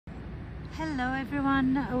Hello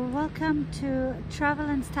everyone, welcome to Travel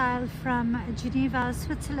and Style from Geneva,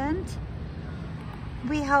 Switzerland.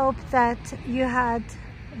 We hope that you had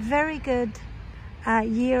very good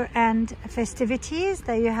year-end festivities,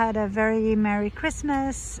 that you had a very Merry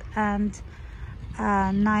Christmas and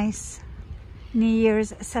a nice New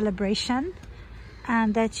Year's celebration,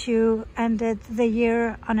 and that you ended the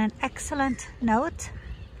year on an excellent note.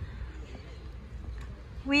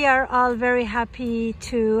 We are all very happy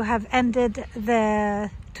to have ended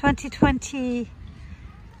the 2020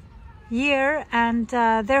 year, and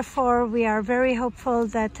therefore we are very hopeful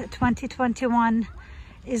that 2021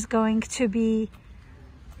 is going to be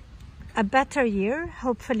a better year,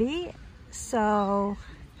 hopefully. So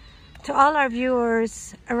to all our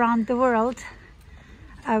viewers around the world,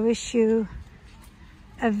 I wish you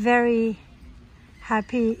a very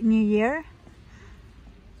happy New Year.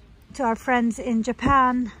 To our friends in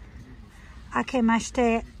Japan,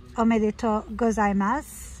 akemashite omedetou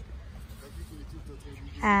gozaimasu.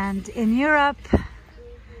 And in Europe,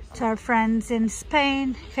 to our friends in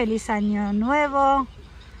Spain, feliz año nuevo.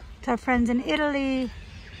 To our friends in Italy,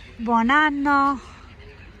 buon anno.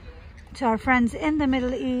 To our friends in the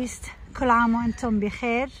Middle East, kul aam wa antum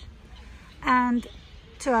bikhair. And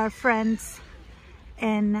to our friends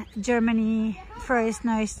in Germany, frohes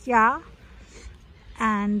neues Jahr.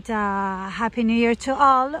 And Happy New Year to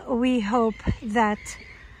all. We hope that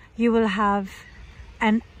you will have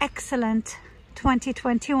an excellent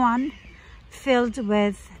 2021 filled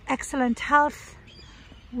with excellent health,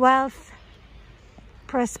 wealth,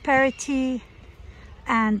 prosperity,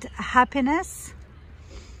 and happiness.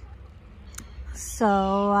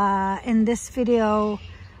 So in this video,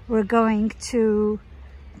 we're going to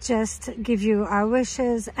just give you our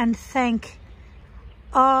wishes and thank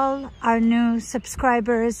all our new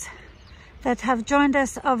subscribers that have joined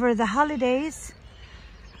us over the holidays,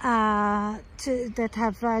 that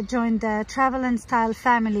have joined the Travel and Style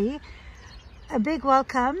family. A big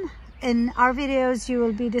welcome. In our videos you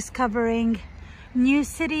will be discovering new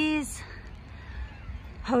cities,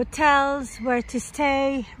 hotels, where to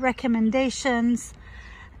stay, recommendations,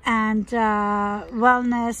 and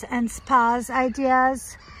wellness and spas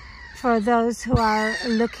ideas for those who are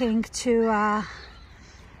looking to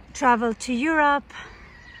travel to Europe.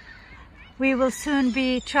 We will soon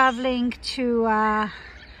be traveling to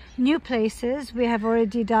new places. We have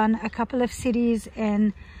already done a couple of cities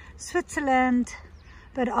in Switzerland,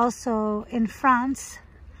 but also in France,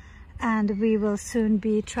 and we will soon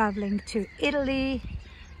be traveling to Italy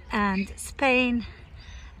and Spain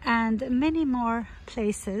and many more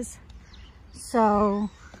places. So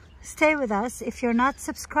stay with us. If you're not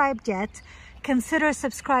subscribed yet, consider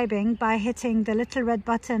subscribing by hitting the little red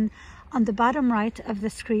button on the bottom right of the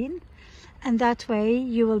screen, and that way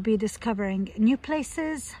you will be discovering new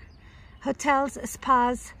places, hotels,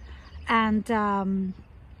 spas, and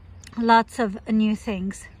lots of new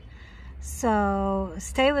things. So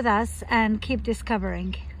stay with us and keep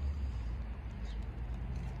discovering.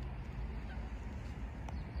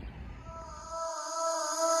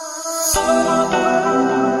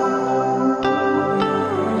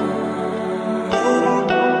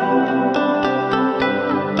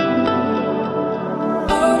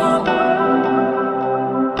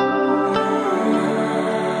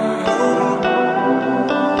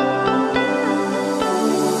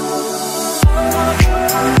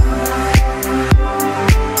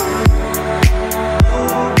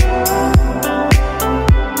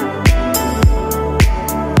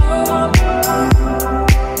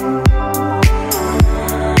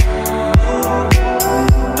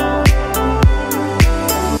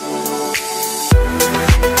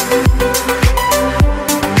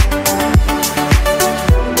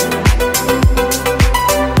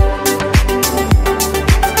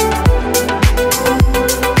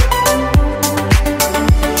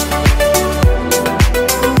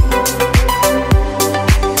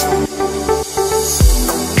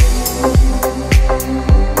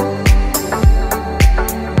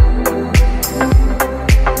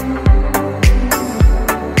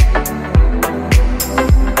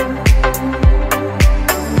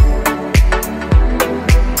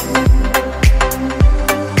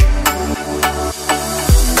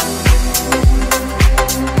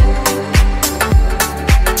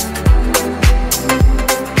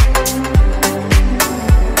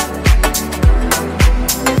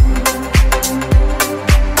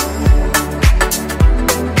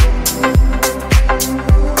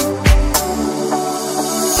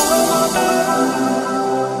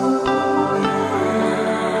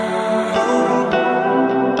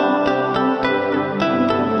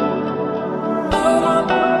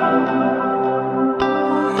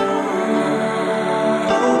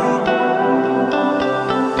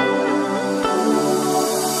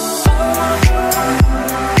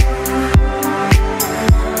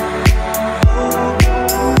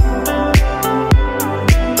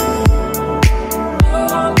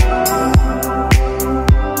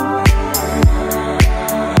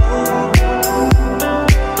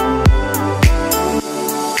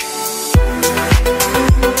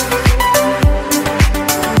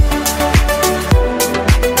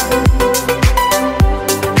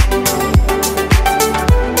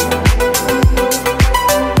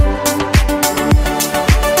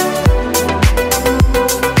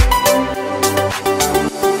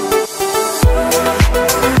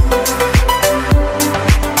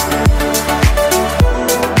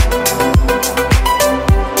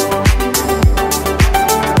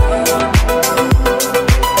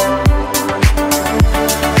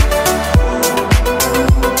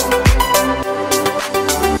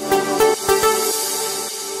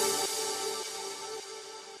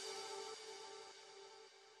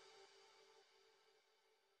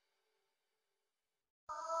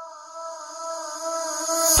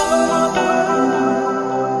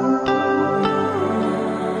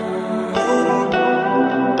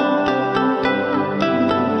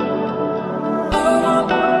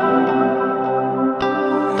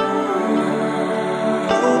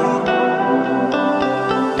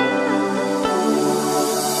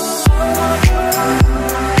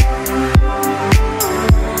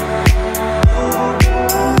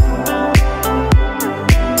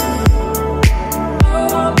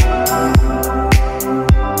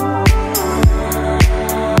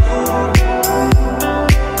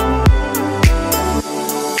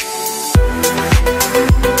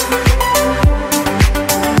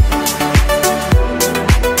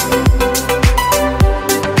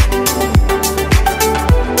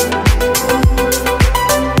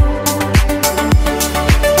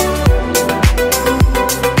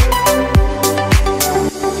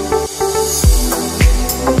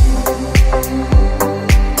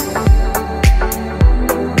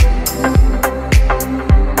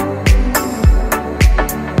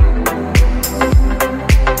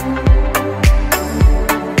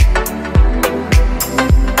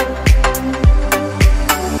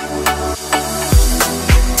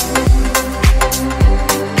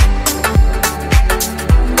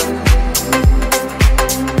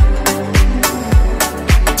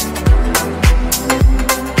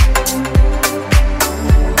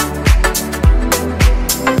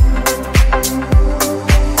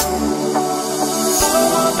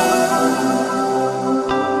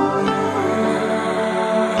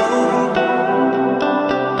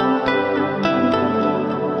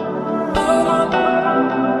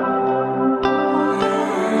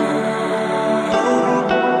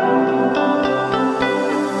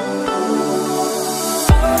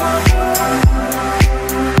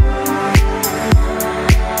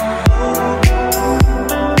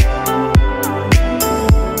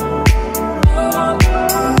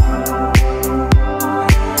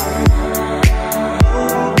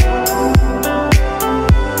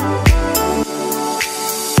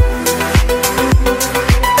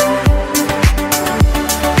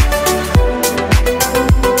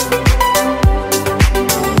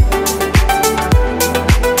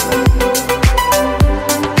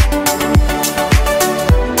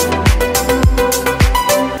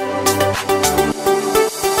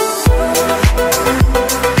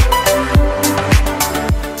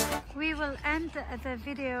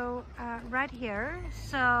 right here.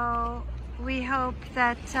 So we hope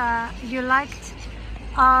that you liked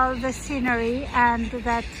all the scenery and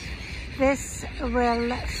that this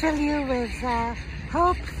will fill you with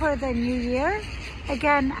hope for the new year.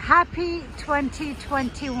 Again, happy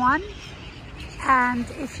 2021. And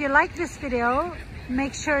if you like this video,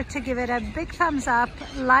 make sure to give it a big thumbs up,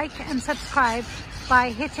 like and subscribe by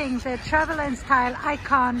hitting the travel and style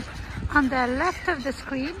icon on the left of the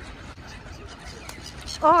screen,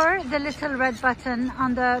 or the little red button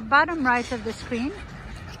on the bottom right of the screen.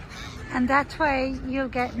 And that way you'll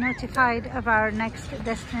get notified of our next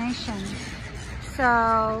destination.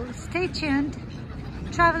 So stay tuned.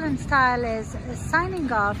 Travel and Style is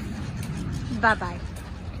signing off. Bye-bye.